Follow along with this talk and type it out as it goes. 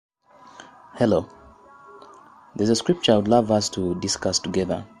Hello. There's a scripture I would love us to discuss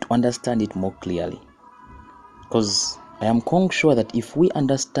together to understand it more clearly. Because I am quite sure that if we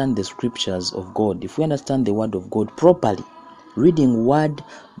understand the scriptures of God, if we understand the word of God properly, reading word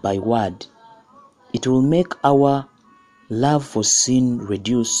by word, it will make our love for sin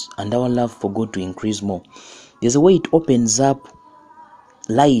reduce and our love for God to increase more. There's a way it opens up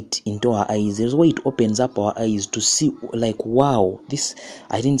light into our eyes. There's a way it opens up our eyes to see, like, wow, this,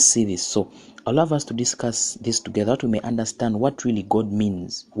 I didn't see this. So I'd love us to discuss this together, that we may understand what really God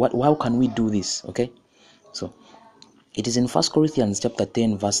means. How can we do this? Okay, so it is in 1 Corinthians chapter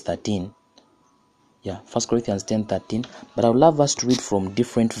 10 verse 13. 1 Corinthians 10:13. But I would love us to read from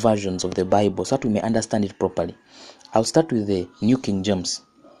different versions of the Bible so that we may understand it properly. I'll start with the New King James.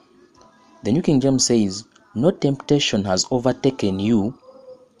 The New King James says, "No temptation has overtaken you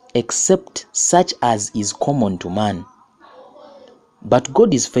except such as is common to man. But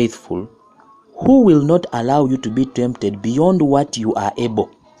God is faithful, who will not allow you to be tempted beyond what you are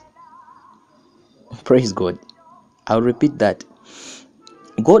able." Praise God. I'll repeat that.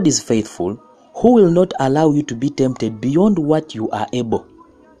 God is faithful, who will not allow you to be tempted beyond what you are able.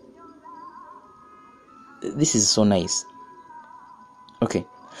 This is so nice. Okay.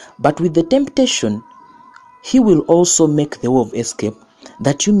 But with the temptation, he will also make the way of escape,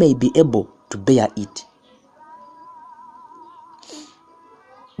 that you may be able to bear it.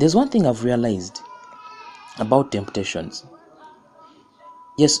 There's one thing I've realized about temptations.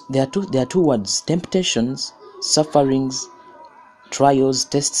 Yes, there are two words: temptations, sufferings, trials,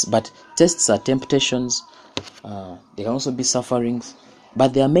 tests. But tests are temptations. They can also be sufferings.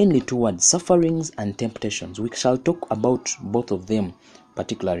 But there are mainly two words: sufferings and temptations. We shall talk about both of them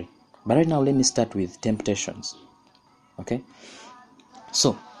particularly. But right now, let me start with temptations. Okay?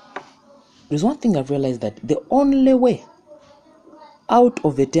 So, there's one thing I've realized, that the only way out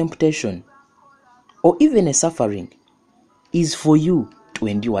of a temptation or even a suffering is for you to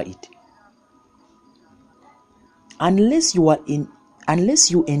endure it. Unless you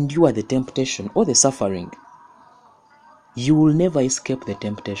endure the temptation or the suffering, you will never escape the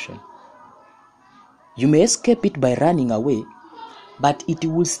temptation. You may escape it by running away, but it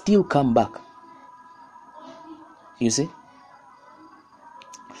will still come back. You see?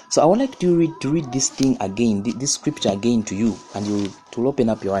 So I would like to read this thing again, this scripture again to you, and it will open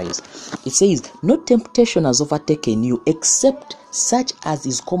up your eyes. It says, "No temptation has overtaken you except such as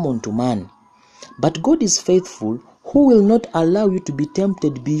is common to man. But God is faithful, who will not allow you to be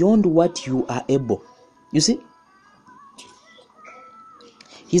tempted beyond what you are able." You see?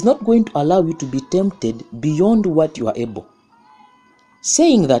 He's not going to allow you to be tempted beyond what you are able.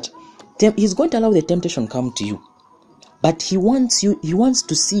 Saying that he's going to allow the temptation come to you, but he wants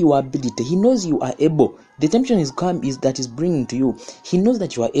to see your ability. He knows you are able. The temptation that is bringing to you. He knows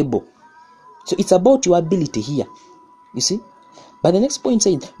that you are able. So it's about your ability here. You see? But the next point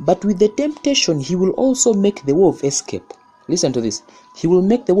says, "But with the temptation, he will also make the way of escape." Listen to this. He will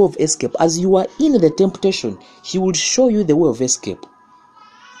make the way of escape. As you are in the temptation, he will show you the way of escape.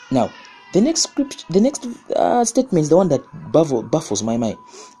 Now, the next statement is the one that baffles my mind.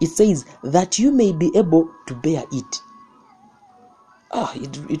 It says, "that you may be able to bear it."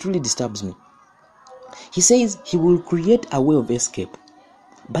 It really disturbs me. He says he will create a way of escape.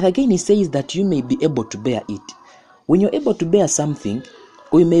 But again, he says that you may be able to bear it. When you're able to bear something,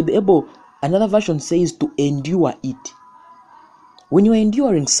 or you may be able, another version says to endure it. When you're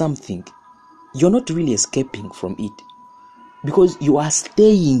enduring something, you're not really escaping from it, because you are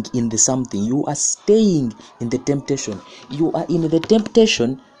staying in the something. You are staying in the temptation. You are in the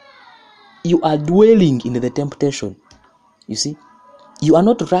temptation. You are dwelling in the temptation. You see? You are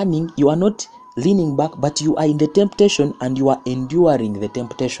not running. You are not leaning back, but you are in the temptation and you are enduring the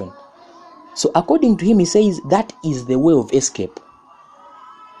temptation. So according to him, he says that is the way of escape.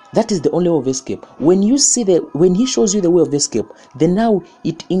 That is the only way of escape. When he shows you the way of escape, then now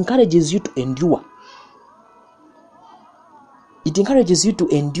it encourages you to endure. It encourages you to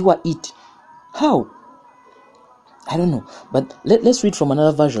endure it. How? I don't know. But let's read from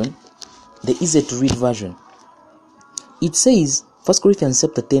another version, the easy to read version. It says, 1 Corinthians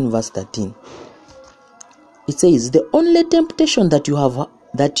chapter 10 verse 13. It says, "The only temptation that you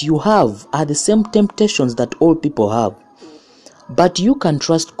have are the same temptations that all people have. But you can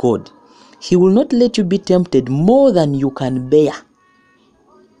trust God. He will not let you be tempted more than you can bear."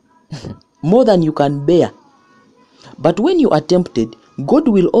 More than you can bear. But when you are tempted, God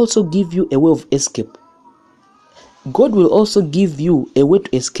will also give you a way of escape. God will also give you a way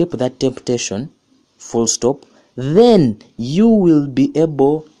to escape that temptation. Full stop. Then you will be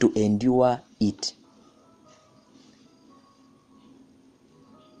able to endure it.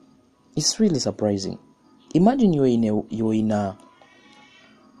 It's really surprising. Imagine you're in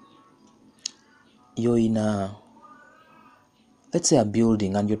a let's say a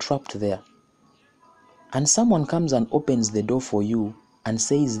building, and you're trapped there, and someone comes and opens the door for you and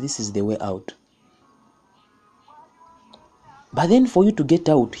says this is the way out. But then for you to get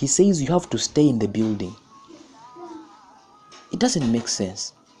out, he says you have to stay in the building. It doesn't make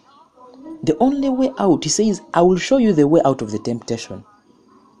sense. The only way out, he says, I will show you the way out of the temptation.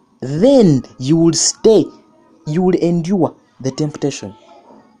 Then you will stay, you will endure the temptation.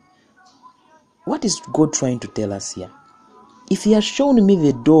 What is God trying to tell us here? If he has shown me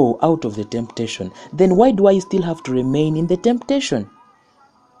the door out of the temptation, then why do I still have to remain in the temptation?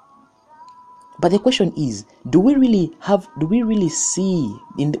 But the question is, do we really see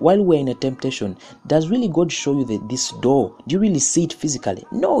while we're in a temptation, does really God show you this door? Do you really see it physically?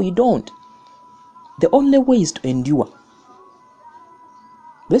 No, you don't. The only way is to endure.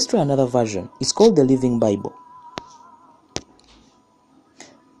 Let's try another version. It's called the Living Bible.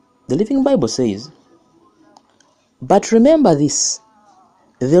 The Living Bible says, but remember this,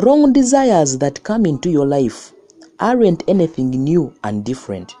 the wrong desires that come into your life aren't anything new and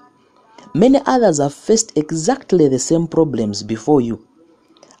different. Many others have faced exactly the same problems before you,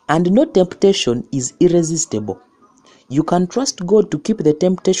 and no temptation is irresistible. You can trust God to keep the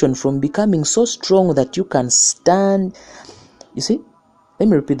temptation from becoming so strong that you can stand. You see, let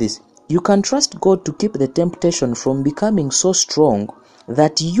me repeat this. You can trust God to keep the temptation from becoming so strong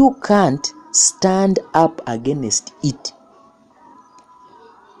that you can't stand up against it.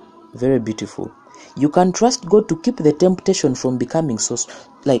 Very beautiful. You can trust God to keep the temptation from becoming so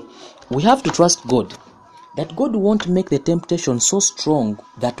we have to trust God that God won't make the temptation so strong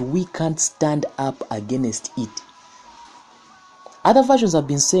that we can't stand up against it. Other versions have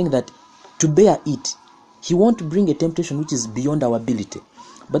been saying that to bear it, he won't bring a temptation which is beyond our ability.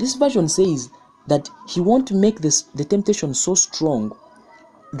 But this version says that he won't make the temptation so strong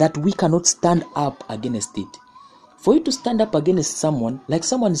that we cannot stand up against it. For you to stand up against someone, like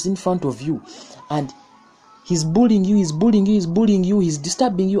someone is in front of you and he's bullying you, he's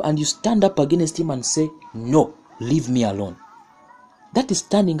disturbing you, and you stand up against him and say, no, leave me alone. That is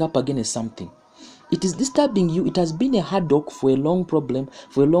standing up against something. It is disturbing you. It has been a headache for a long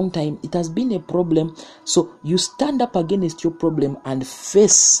time. It has been a problem. So you stand up against your problem and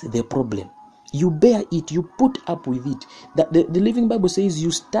face the problem. You bear it. You put up with it. The Living Bible says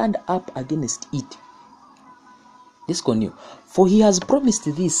you stand up against it. Let's continue. For he has promised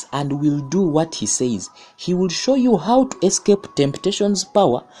this and will do what he says. He will show you how to escape temptation's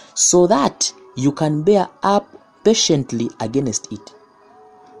power so that you can bear up patiently against it.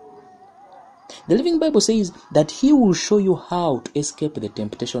 The Living Bible says that he will show you how to escape the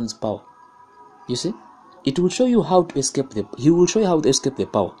temptation's power. You see? It will show you how to escape he will show you how to escape the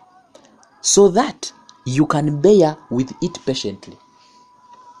power so that you can bear with it patiently.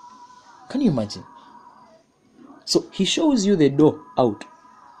 Can you imagine? So he shows you the door out.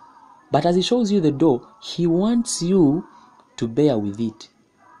 But as he shows you the door, he wants you to bear with it.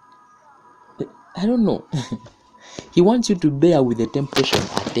 I don't know. He wants you to bear with the temptation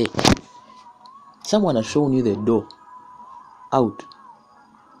a day. Someone has shown you the door out.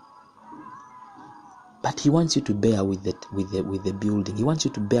 But he wants you to bear with the building. He wants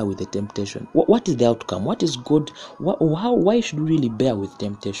you to bear with the temptation. What is the outcome? What is God? Why should we really bear with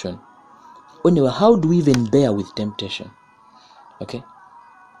temptation? Anyway, how do we even bear with temptation? Okay.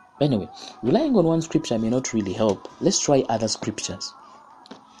 Anyway, relying on one scripture may not really help. Let's try other scriptures.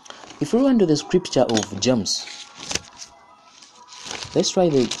 If we run to the scripture of James, let's try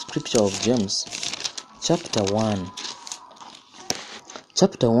the scripture of James, chapter 1.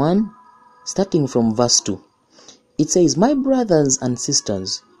 Chapter 1, starting from verse 2. It says, my brothers and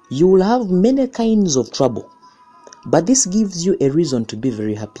sisters, you will have many kinds of trouble, but this gives you a reason to be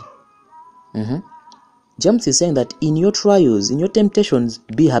very happy. James is saying that in your trials, in your temptations,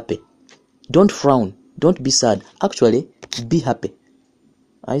 be happy. Don't frown. Don't be sad. Actually, be happy.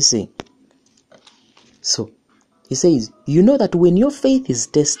 I see. So, he says, you know that when your faith is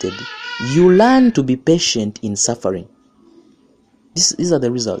tested, you learn to be patient in suffering. These are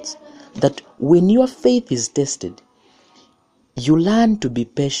the results. That when your faith is tested, you learn to be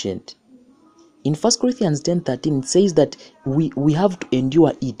patient. In 1 Corinthians 10:13, it says that we have to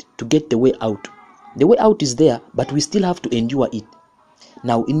endure it to get the way out. The way out is there, but we still have to endure it.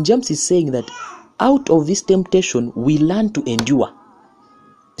 Now, in James, he's saying that out of this temptation, we learn to endure.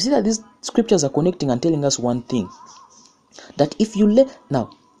 You see that these scriptures are connecting and telling us one thing. That if you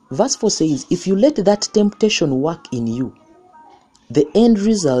verse 4 says, if you let that temptation work in you, the end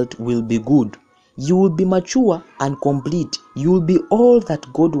result will be good. You will be mature and complete, you will be all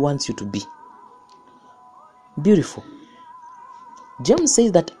that God wants you to be. Beautiful. James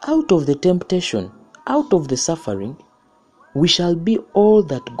says that out of the temptation, out of the suffering, we shall be all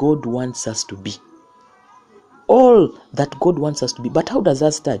that God wants us to be. All that God wants us to be. But how does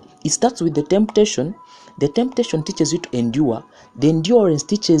that start? It starts with the temptation. The temptation teaches you to endure. The endurance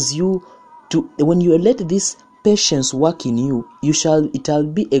teaches you to, when you let this patience work in you, it shall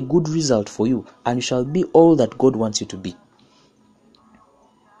be a good result for you, and you shall be all that God wants you to be.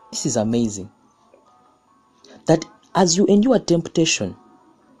 This is amazing. That as you endure temptation,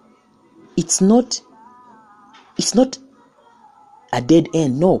 it's not a dead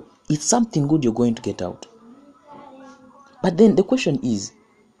end. No, it's something good you're going to get out. But then the question is,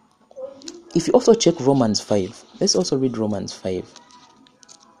 if you also check Romans 5, let's also read Romans 5.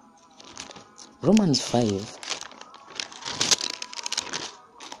 Romans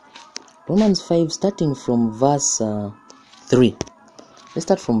 5, starting from verse 3. Let's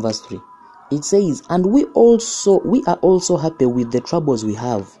start from verse 3. It says, and we are also happy with the troubles we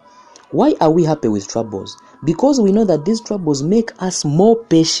have. Why are we happy with troubles? Because we know that these troubles make us more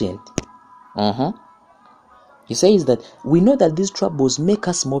patient. He says that we know that these troubles make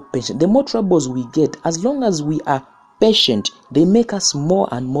us more patient. The more troubles we get, as long as we are patient, they make us more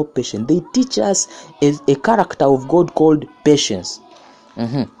and more patient. They teach us a character of God called patience.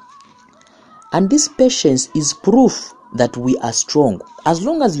 And this patience is proof that we are strong. As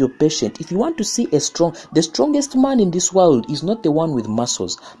long as you're patient, if you want to see the strongest man in this world is not the one with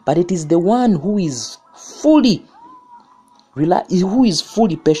muscles, but it is the one who is fully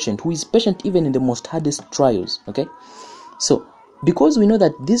patient, who is patient even in the most hardest trials. Okay, so because we know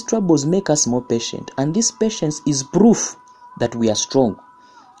that these troubles make us more patient, and this patience is proof that we are strong,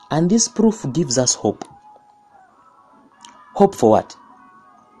 and this proof gives us hope. Hope for what?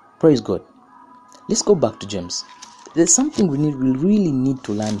 Praise God. Let's go back to James. There's something we really need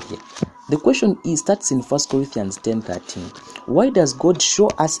to learn here. The question starts in 1 Corinthians 10:13. Why does God show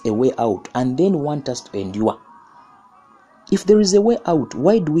us a way out and then want us to endure? If there is a way out,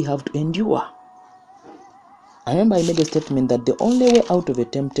 why do we have to endure? I remember I made a statement that the only way out of a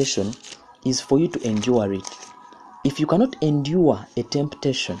temptation is for you to endure it. If you cannot endure a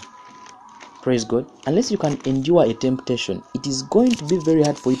temptation, praise God, unless you can endure a temptation, it is going to be very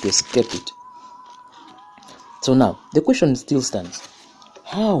hard for you to escape it. So now, the question still stands.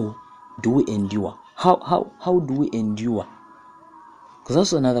 How do we endure? How do we endure? Because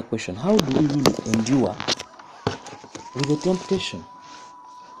that's another question. How do we really endure with the temptation?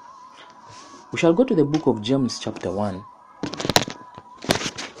 We shall go to the book of James chapter 1.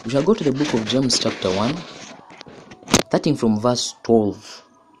 We shall go to the book of James chapter 1, starting from verse 12.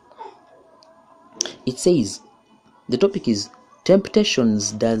 It says, the topic is,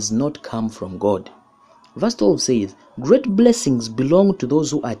 temptations does not come from God. Verse 12 says, great blessings belong to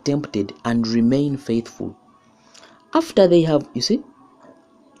those who are tempted and remain faithful. After they have,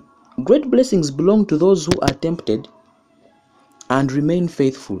 great blessings belong to those who are tempted and remain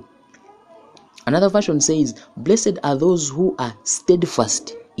faithful. Another version says, blessed are those who are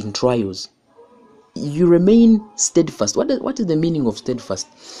steadfast in trials. You remain steadfast. What is the meaning of steadfast?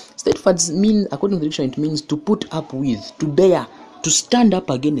 Steadfast means, according to the dictionary, it means to put up with, to bear, to stand up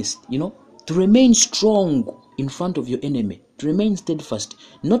against, to remain strong in front of your enemy, to remain steadfast,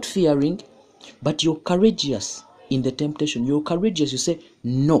 not fearing, but you're courageous in the temptation. You're courageous, you say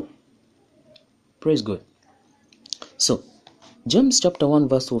no. Praise God. So, James chapter 1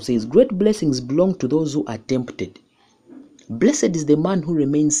 verse 12 says, great blessings belong to those who are tempted. Blessed is the man who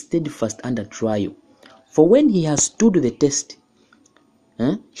remains steadfast under trial. For when he has stood the test,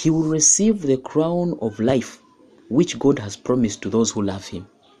 he will receive the crown of life, which God has promised to those who love him.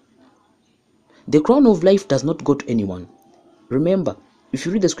 The crown of life does not go to anyone. Remember, if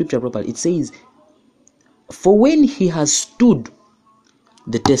you read the scripture properly, it says, for when he has stood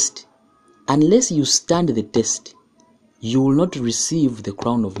the test, unless you stand the test, you will not receive the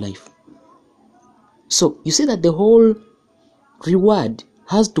crown of life. So, you see that the whole reward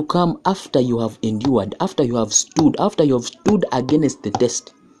has to come after you have endured, after you have stood against the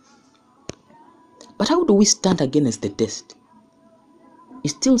test. But how do we stand against the test?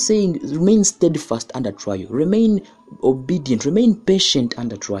 It's still saying, remain steadfast under trial, remain obedient, remain patient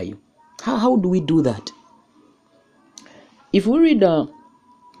under trial. How do we do that? If we read,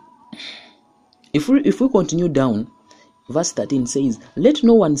 if we continue down, verse 13 says, let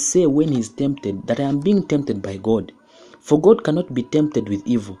no one say when he is tempted that I am being tempted by God. For God cannot be tempted with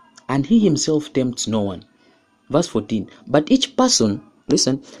evil, and he himself tempts no one. Verse 14, but each person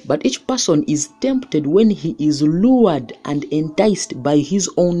is tempted when he is lured and enticed by his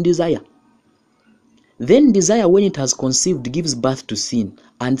own desire. Then desire, when it has conceived, gives birth to sin,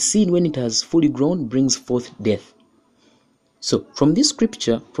 and sin, when it has fully grown, brings forth death. So from this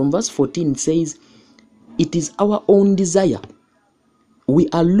scripture, from verse 14, it says, it is our own desire. We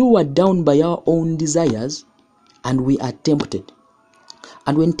are lured down by our own desires, and we are tempted.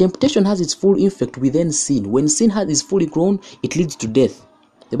 And when temptation has its full effect, we then sin. When sin is fully grown, it leads to death.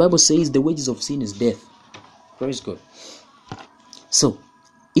 The Bible says the wages of sin is death. Praise God. So,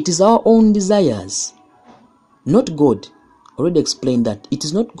 it is our own desires, not God. Already explained that it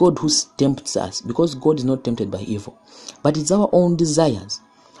is not God who tempts us, because God is not tempted by evil, but it's our own desires.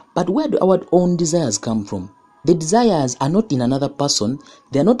 But where do our own desires come from? The desires are not in another person.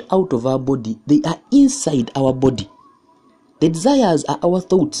 They are not out of our body. They are inside our body. The desires are our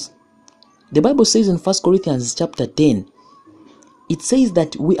thoughts. The Bible says in 1 Corinthians chapter 10, it says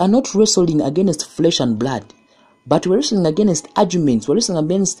that we are not wrestling against flesh and blood, but we're wrestling against arguments, we're wrestling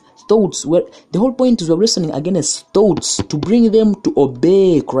against thoughts. The whole point is we're wrestling against thoughts to bring them to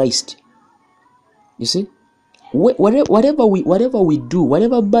obey Christ. You see? Whatever we do,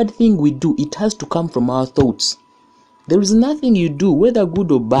 whatever bad thing we do, it has to come from our thoughts. There is nothing you do, whether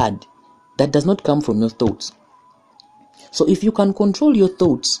good or bad, that does not come from your thoughts. So if you can control your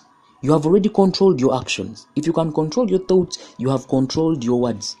thoughts, you have already controlled your actions. If you can control your thoughts, you have controlled your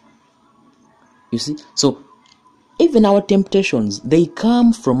words. You see? So even our temptations, they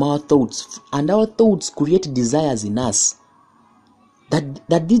come from our thoughts, and our thoughts create desires in us.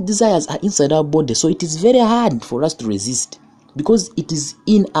 That these desires are inside our body, so it is very hard for us to resist, because it is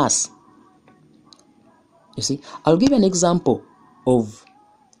in us. You see, I'll give you an example of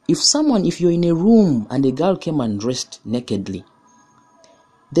if you're in a room and a girl came and dressed nakedly.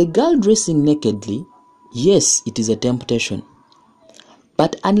 The girl dressing nakedly, yes, it is a temptation.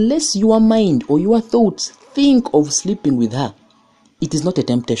 But unless your mind or your thoughts think of sleeping with her, it is not a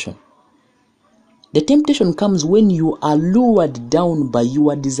temptation. The temptation comes when you are lured down by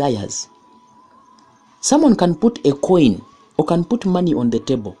your desires. Someone can put a coin or can put money on the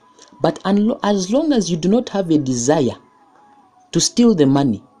table, but as long as you do not have a desire to steal the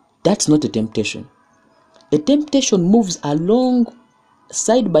money, that's not a temptation. A temptation moves along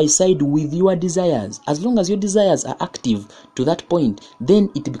side by side with your desires. As long as your desires are active to that point,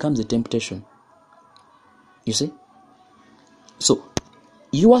 then it becomes a temptation. You see? So,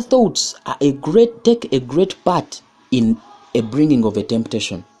 your thoughts are take a great part in a bringing of a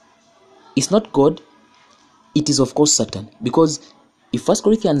temptation. It's not God, it is of course Satan. Because if 1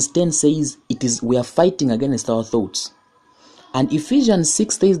 Corinthians 10 says we are fighting against our thoughts, and Ephesians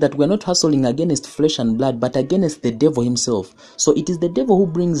 6 says that we are not hustling against flesh and blood, but against the devil himself. So it is the devil who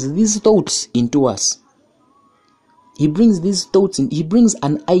brings these thoughts into us. He brings these thoughts in, he brings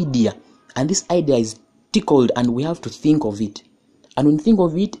an idea, and this idea is tickled, and we have to think of it. And when we think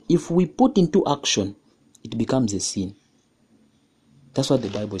of it, if we put into action, it becomes a sin. That's what the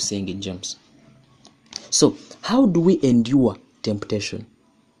Bible is saying in James. So, how do we endure temptation?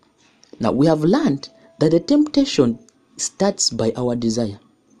 Now, we have learned that the temptation starts by our desire.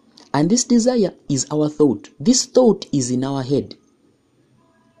 And this desire is our thought. This thought is in our head.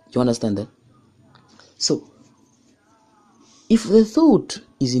 You understand that? So, if the thought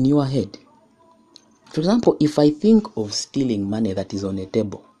is in your head, for example, if I think of stealing money that is on a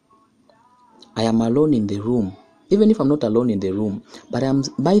table, I am alone in the room. Even if I'm not alone in the room, but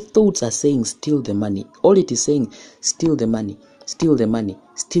my thoughts are saying steal the money. All it is saying, steal the money, steal the money,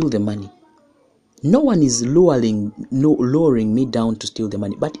 steal the money. No one is lowering me down to steal the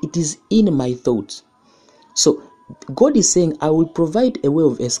money, but it is in my thoughts. So God is saying, I will provide a way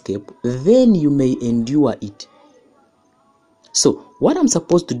of escape, then you may endure it. So what I'm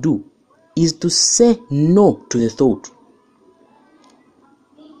supposed to do is to say no to the thought.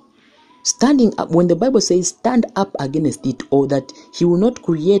 Standing up, when the Bible says stand up against it, or that he will not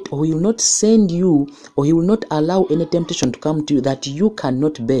create, or he will not send you, or he will not allow any temptation to come to you that you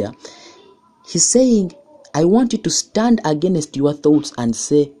cannot bear, he's saying, I want you to stand against your thoughts and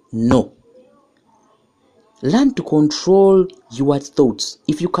say no. Learn to control your thoughts.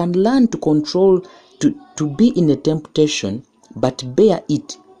 If you can learn to control, to be in a temptation, but bear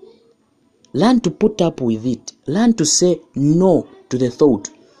it, learn to put up with it. Learn to say no to the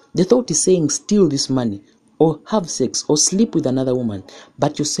thought. The thought is saying steal this money, or have sex, or sleep with another woman,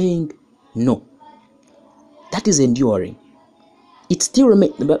 but you're saying no. That is enduring. It still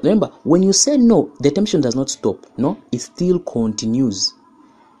remains. Remember, when you say no, the temptation does not stop. No, it still continues,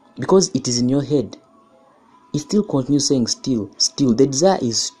 because it is in your head. It still continues saying still. The desire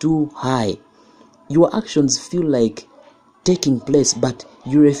is too high. Your actions feel like taking place, but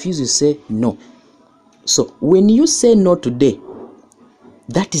you refuse to say no. So when you say no today,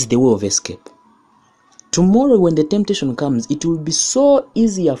 that is the way of escape. Tomorrow when the temptation comes, it will be so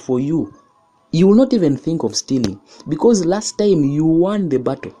easier for you. You will not even think of stealing because last time you won the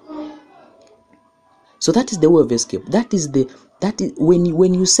battle. So that is the way of escape. That is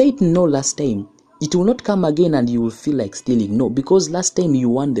when you said no last time, it will not come again and you will feel like stealing. No, because last time you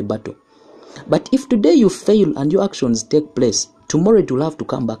won the battle. But if today you fail and your actions take place, tomorrow it will have to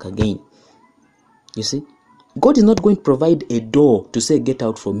come back again. You see? God is not going to provide a door to say, get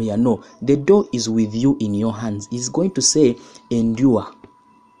out from here. No, the door is with you in your hands. He's going to say, endure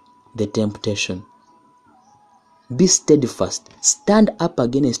the temptation. Be steadfast. Stand up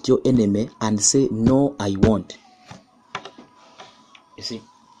against your enemy and say, no, I won't. You see?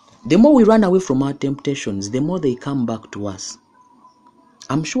 The more we run away from our temptations, the more they come back to us.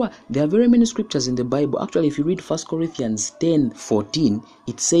 I'm sure there are very many scriptures in the Bible. Actually, if you read 1 Corinthians 10:14,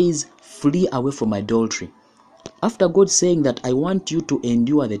 it says, flee away from idolatry. After God saying that I want you to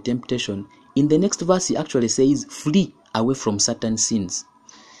endure the temptation, in the next verse he actually says, flee away from certain sins.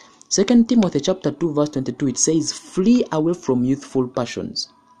 2 Timothy chapter 2 verse 22, it says, flee away from youthful passions.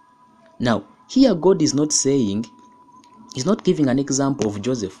 Now, here God is not saying, he's not giving an example of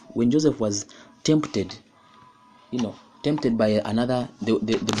Joseph. When Joseph was tempted, tempted by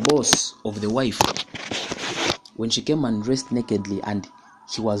the boss of the wife, when she came and dressed nakedly and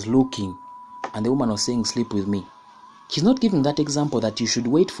he was looking and the woman was saying, sleep with me. He's not giving that example that you should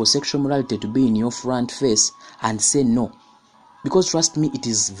wait for sexual morality to be in your front face and say no. Because trust me, it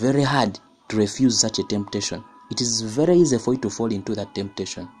is very hard to refuse such a temptation. It is very easy for you to fall into that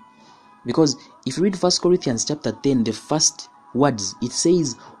temptation. Because if you read 1 Corinthians chapter 10, the first words, it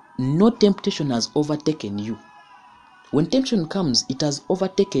says, no temptation has overtaken you. When temptation comes, it has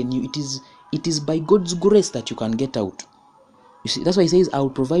overtaken you. It is by God's grace that you can get out. You see, that's why he says, I will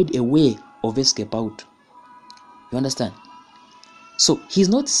provide a way of escape out. You understand? So he's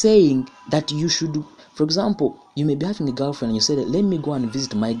not saying that you should, for example, you may be having a girlfriend and you say, let me go and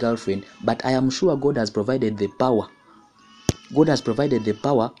visit my girlfriend, but I am sure God has provided the power. God has provided the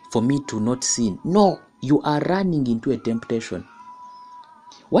power for me to not sin. No, you are running into a temptation.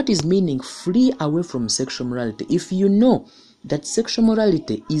 What is meaning flee away from sexual morality? If you know that sexual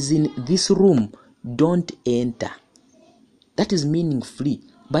morality is in this room, don't enter. That is meaning flee.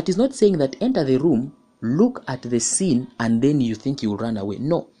 But it's not saying that enter the room, look at the sin, and then you think you will run away.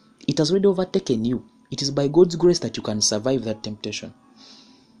 No, it has already overtaken you. It is by God's grace that you can survive that temptation.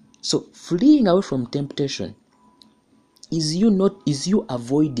 So fleeing away from temptation is you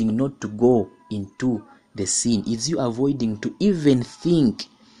avoiding not to go into the sin. Is you avoiding to even think.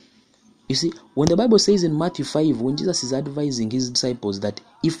 You see, when the Bible says in Matthew 5, when Jesus is advising his disciples that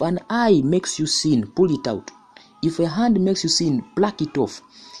if an eye makes you sin, pull it out. If a hand makes you sin, pluck it off.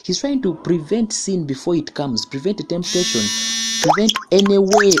 He's trying to prevent sin before it comes, prevent a temptation, prevent any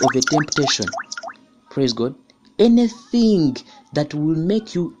way of a temptation. Praise God. Anything that will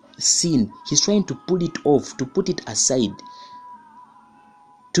make you sin, he's trying to pull it off, to put it aside,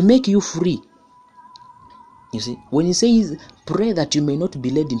 to make you free. You see, when he says, pray that you may not be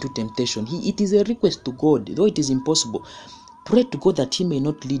led into temptation, it is a request to God, though it is impossible. Pray to God that he may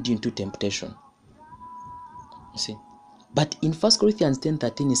not lead you into temptation. You see, but in 1 Corinthians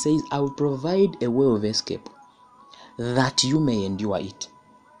 10:13, he says, I will provide a way of escape that you may endure it.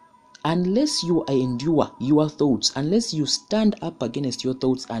 Unless you endure your thoughts, unless you stand up against your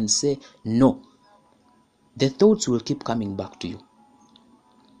thoughts and say no, the thoughts will keep coming back to you.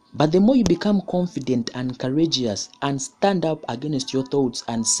 But the more you become confident and courageous and stand up against your thoughts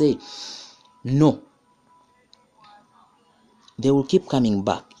and say no, they will keep coming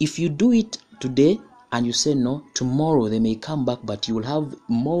back. If you do it today and you say no, tomorrow they may come back, but you will have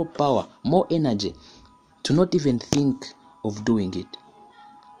more power, more energy to not even think of doing it.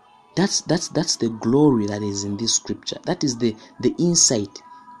 That's the glory that is in this scripture. That is the insight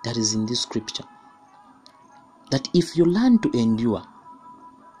that is in this scripture. That if you learn to endure,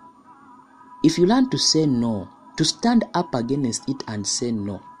 if you learn to say no, to stand up against it and say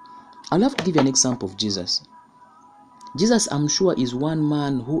no. I'll have to give you an example of Jesus. Jesus, I'm sure, is one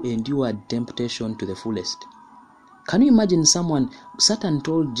man who endured temptation to the fullest. Can you imagine Satan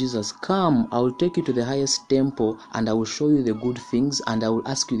told Jesus, come, I will take you to the highest temple and I will show you the good things and I will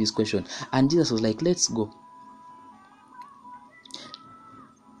ask you this question. And Jesus was like, let's go.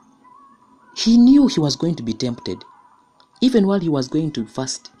 He knew he was going to be tempted. Even while he was going to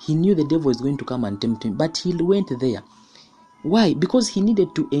fast, he knew the devil was going to come and tempt him, but he went there. Why? Because he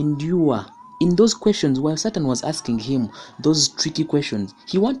needed to endure. In those questions, while Satan was asking him those tricky questions,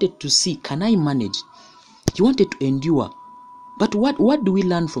 he wanted to see, can I manage? He wanted to endure. But what do we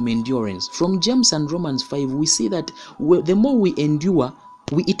learn from endurance? From James and Romans 5, we see that the more we endure,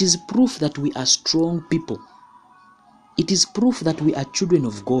 It is proof that we are strong people. It is proof that we are children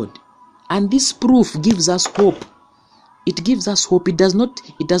of God. And this proof gives us hope. It gives us hope. It does not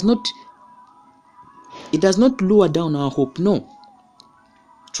lower down our hope. No.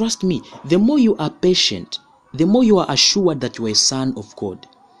 Trust me, the more you are patient, the more you are assured that you are a son of God.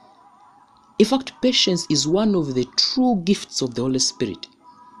 In fact, patience is one of the true gifts of the Holy Spirit.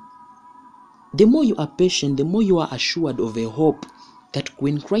 The more you are patient, the more you are assured of a hope that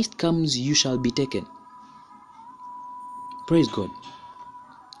when Christ comes, you shall be taken. Praise God.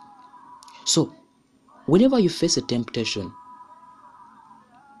 So, whenever you face a temptation,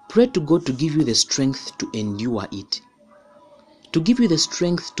 pray to God to give you the strength to endure it. To give you the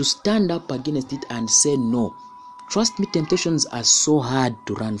strength to stand up against it and say no. Trust me, temptations are so hard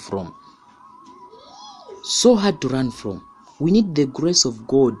to run from. So hard to run from. We need the grace of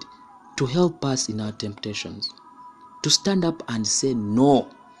God to help us in our temptations. To stand up and say no.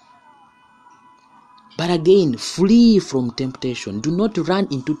 But again, flee from temptation. Do not run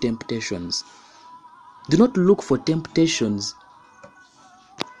into temptations. Do not look for temptations.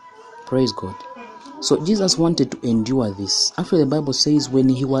 Praise God. So Jesus wanted to endure this. Actually, the Bible says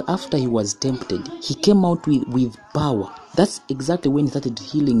after he was tempted, he came out with power. That's exactly when he started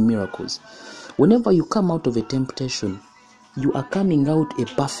healing miracles. Whenever you come out of a temptation, you are coming out a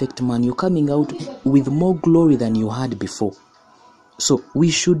perfect man. You're coming out with more glory than you had before. So we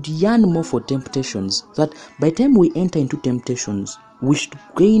should yearn more for temptations, so that by the time we enter into temptations, we should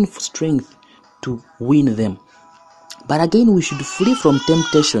gain strength to win them. But again, we should flee from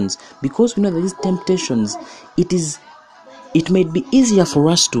temptations, because we know that these temptations, it may be easier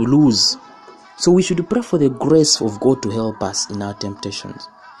for us to lose. So we should pray for the grace of God to help us in our temptations.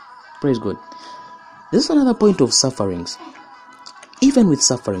 Praise God. This is another point of sufferings. Even with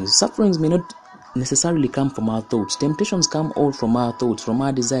sufferings may not necessarily come from our thoughts. Temptations come all from our thoughts, from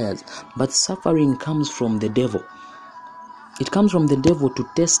our desires. But suffering comes from the devil. It comes from the devil to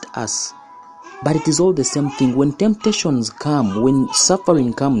test us. But it is all the same thing. When temptations come, when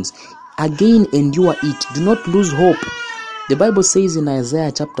suffering comes, again endure it. Do not lose hope. The Bible says in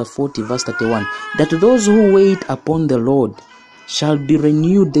Isaiah chapter 40 verse 31 that those who wait upon the Lord shall be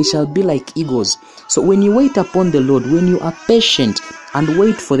renewed. They shall be like eagles. So when you wait upon the Lord, when you are patient and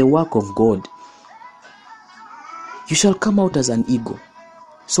wait for the work of God, you shall come out as an eagle.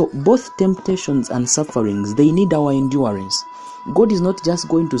 So both temptations and sufferings, they need our endurance. God is not just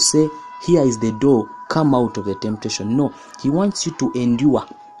going to say, here is the door, come out of the temptation. No, he wants you to endure.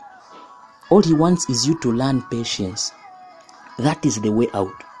 All he wants is you to learn patience. That is the way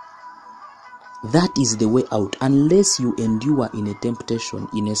out. That is the way out. Unless you endure in a temptation,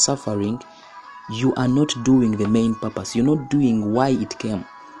 in a suffering, you are not doing the main purpose. You're not doing why it came.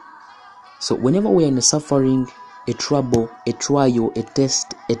 So whenever we are in a suffering, a trouble, a trial, a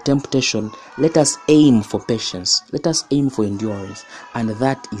test, a temptation, let us aim for patience. Let us aim for endurance. And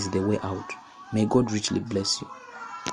that is the way out. May God richly bless you.